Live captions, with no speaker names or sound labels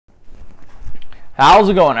How's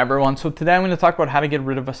it going, everyone? So today I'm going to talk about how to get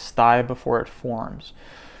rid of a stye before it forms.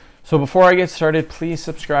 So before I get started, please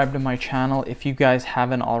subscribe to my channel. If you guys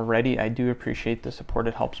haven't already, I do appreciate the support.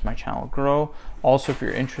 It helps my channel grow. Also, if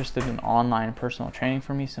you're interested in online personal training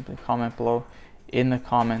from me, simply comment below in the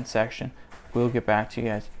comment section. We'll get back to you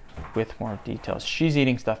guys with more details. She's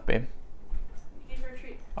eating stuff, babe. Give her a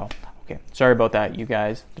treat. Oh, okay. Sorry about that, you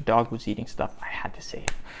guys. The dog was eating stuff. I had to say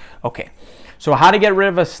it. Okay. So how to get rid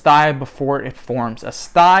of a stye before it forms. A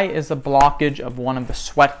stye is a blockage of one of the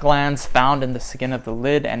sweat glands found in the skin of the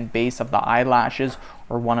lid and base of the eyelashes,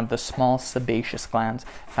 or one of the small sebaceous glands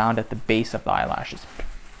found at the base of the eyelashes.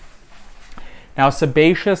 Now,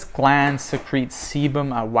 sebaceous glands secrete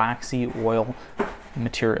sebum, a waxy oil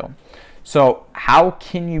material. So how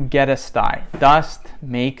can you get a stye? Dust,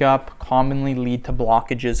 makeup commonly lead to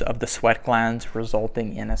blockages of the sweat glands,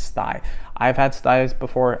 resulting in a stye. I've had styes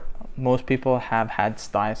before. Most people have had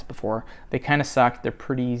styes before. They kind of suck. They're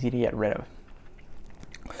pretty easy to get rid of.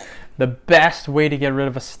 The best way to get rid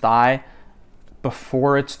of a stye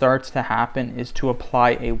before it starts to happen is to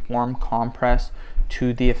apply a warm compress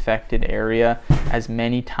to the affected area as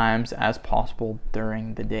many times as possible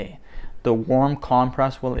during the day. The warm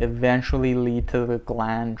compress will eventually lead to the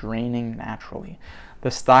gland draining naturally. The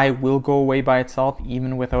stye will go away by itself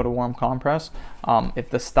even without a warm compress. If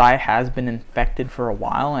the stye has been infected for a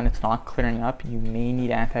while and it's not clearing up, you may need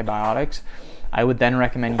antibiotics. I would then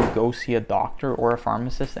recommend you go see a doctor or a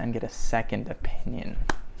pharmacist and get a second opinion.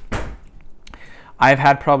 I've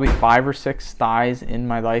had probably 5 or 6 styes in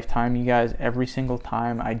my lifetime, you guys. Every single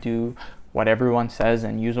time I do what everyone says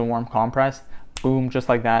and use a warm compress, boom, just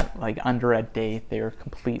like that, like under a day, they're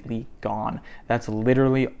completely gone. That's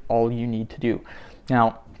literally all you need to do.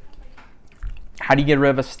 Now, how do you get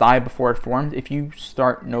rid of a stye before it forms? If you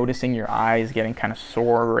start noticing your eyes getting kind of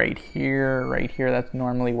sore right here, that's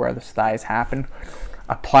normally where the styes happen.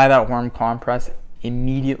 Apply that warm compress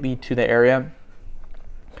immediately to the area.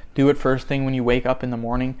 Do it first thing when you wake up in the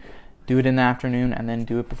morning. Do it in the afternoon, and then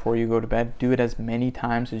do it before you go to bed. Do it as many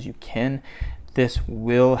times as you can. This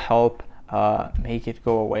will help make it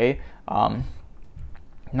go away.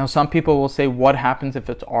 Now, some people will say, what happens if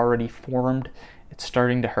it's already formed? It's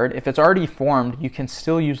starting to hurt. If it's already formed, you can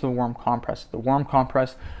still use the warm compress. The warm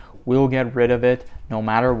compress will get rid of it no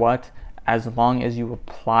matter what, as long as you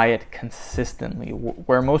apply it consistently.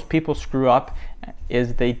 Where most people screw up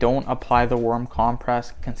is they don't apply the warm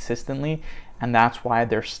compress consistently, and that's why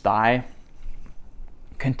their stye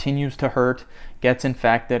continues to hurt, gets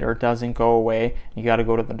infected, or doesn't go away. You got to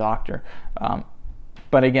go to the doctor.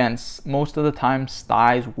 But again, most of the time,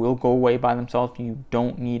 styes will go away by themselves. You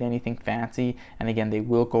don't need anything fancy. And again, they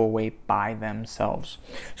will go away by themselves.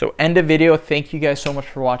 So end of video. Thank you guys so much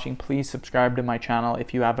for watching. Please subscribe to my channel.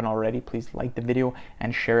 If you haven't already, please like the video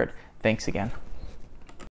and share it. Thanks again.